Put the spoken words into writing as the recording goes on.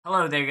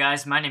Hello there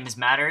guys, my name is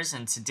Matters,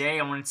 and today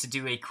I wanted to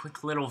do a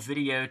quick little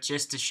video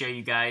just to show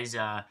you guys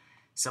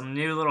some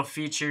new little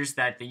features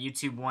that the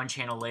YouTube One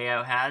channel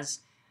layout has.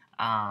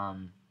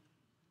 Um,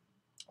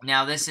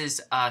 Now this is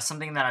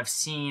something that I've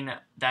seen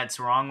that's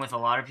wrong with a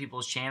lot of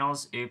people's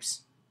channels.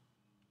 Oops.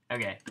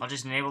 Okay, I'll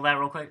just enable that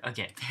real quick.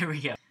 Okay, there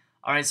we go.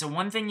 Alright, so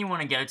one thing you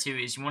want to go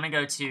to is you want to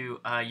go to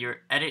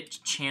your edit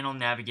channel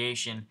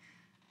navigation.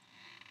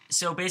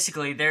 So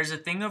basically, there's a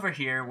thing over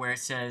here where it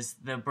says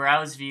the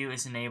browse view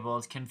is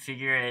enabled,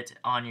 configure it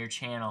on your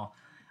channel.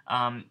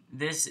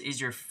 This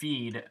is your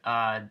feed.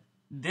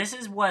 This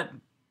is what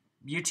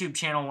YouTube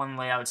channel 1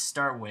 layouts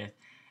start with.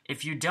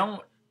 If you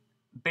don't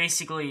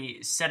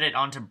basically set it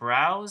onto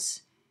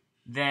browse,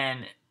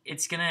 then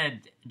it's gonna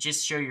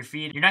just show your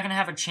feed. You're not gonna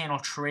have a channel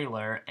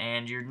trailer,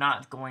 and you're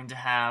not going to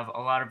have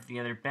a lot of the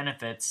other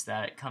benefits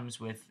that it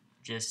comes with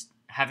just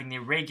having the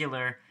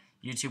regular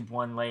YouTube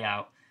 1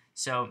 layout.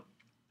 So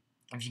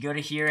if you go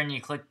to here and you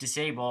click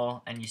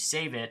disable and you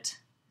save it,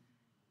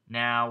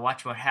 now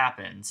watch what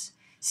happens.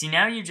 See,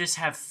 now you just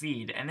have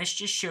feed, and this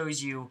just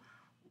shows you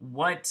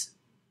what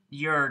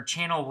your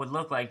channel would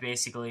look like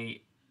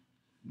basically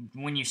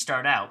when you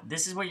start out.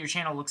 This is what your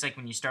channel looks like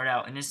when you start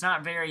out, and it's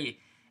not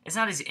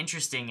as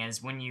interesting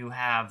as when you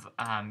have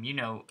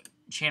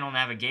channel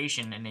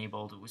navigation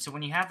enabled. So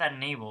when you have that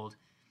enabled,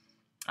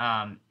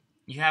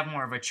 you have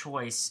more of a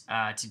choice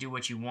to do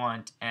what you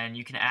want, and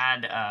you can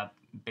add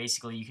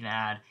basically you can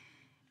add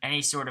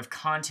any sort of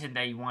content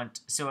that you want.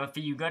 So if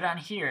you go down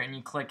here and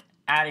you click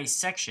add a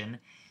section,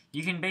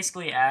 you can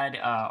basically add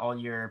all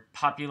your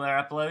popular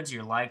uploads,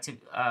 your liked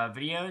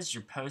videos,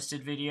 your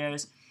posted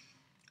videos,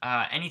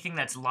 anything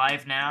that's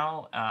live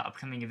now,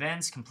 upcoming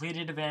events,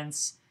 completed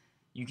events.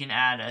 You can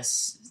add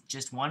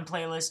just one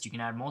playlist, you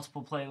can add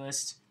multiple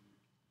playlists,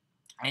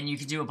 and you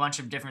can do a bunch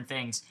of different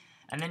things.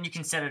 And then you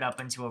can set it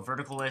up into a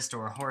vertical list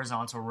or a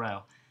horizontal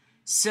row.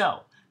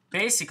 So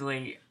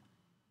basically,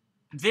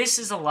 this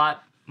is a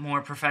lot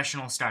more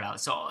professional start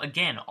out. So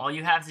again, all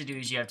you have to do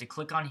is you have to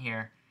click on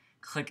here,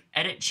 click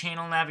edit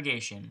channel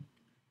navigation,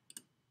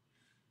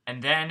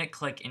 and then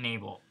click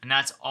enable, and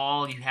that's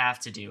all you have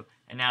to do.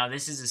 And now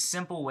this is a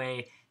simple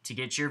way to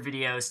get your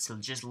videos to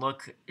just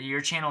look,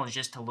 your channel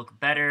just to look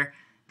better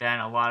than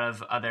a lot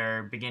of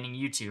other beginning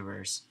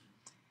YouTubers.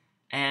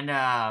 And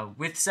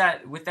with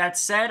that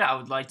said, I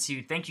would like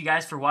to thank you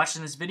guys for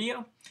watching this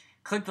video.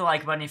 Click the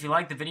like button if you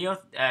liked the video.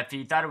 If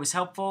you thought it was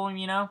helpful,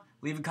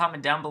 leave a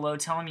comment down below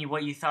telling me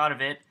what you thought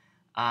of it.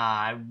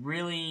 I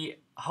really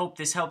hope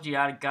this helped you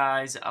out,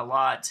 guys, a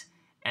lot.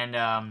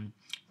 And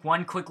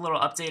one quick little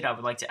update I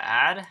would like to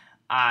add.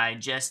 I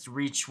just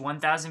reached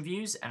 1,000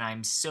 views, and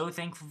I'm so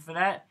thankful for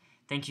that.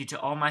 Thank you to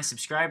all my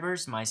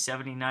subscribers, my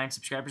 79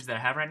 subscribers that I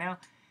have right now.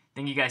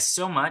 Thank you guys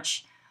so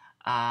much.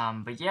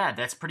 But yeah,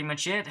 that's pretty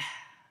much it.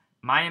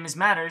 My name is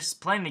Matters,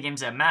 playing the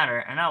games that matter,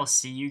 and I will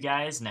see you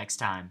guys next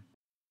time.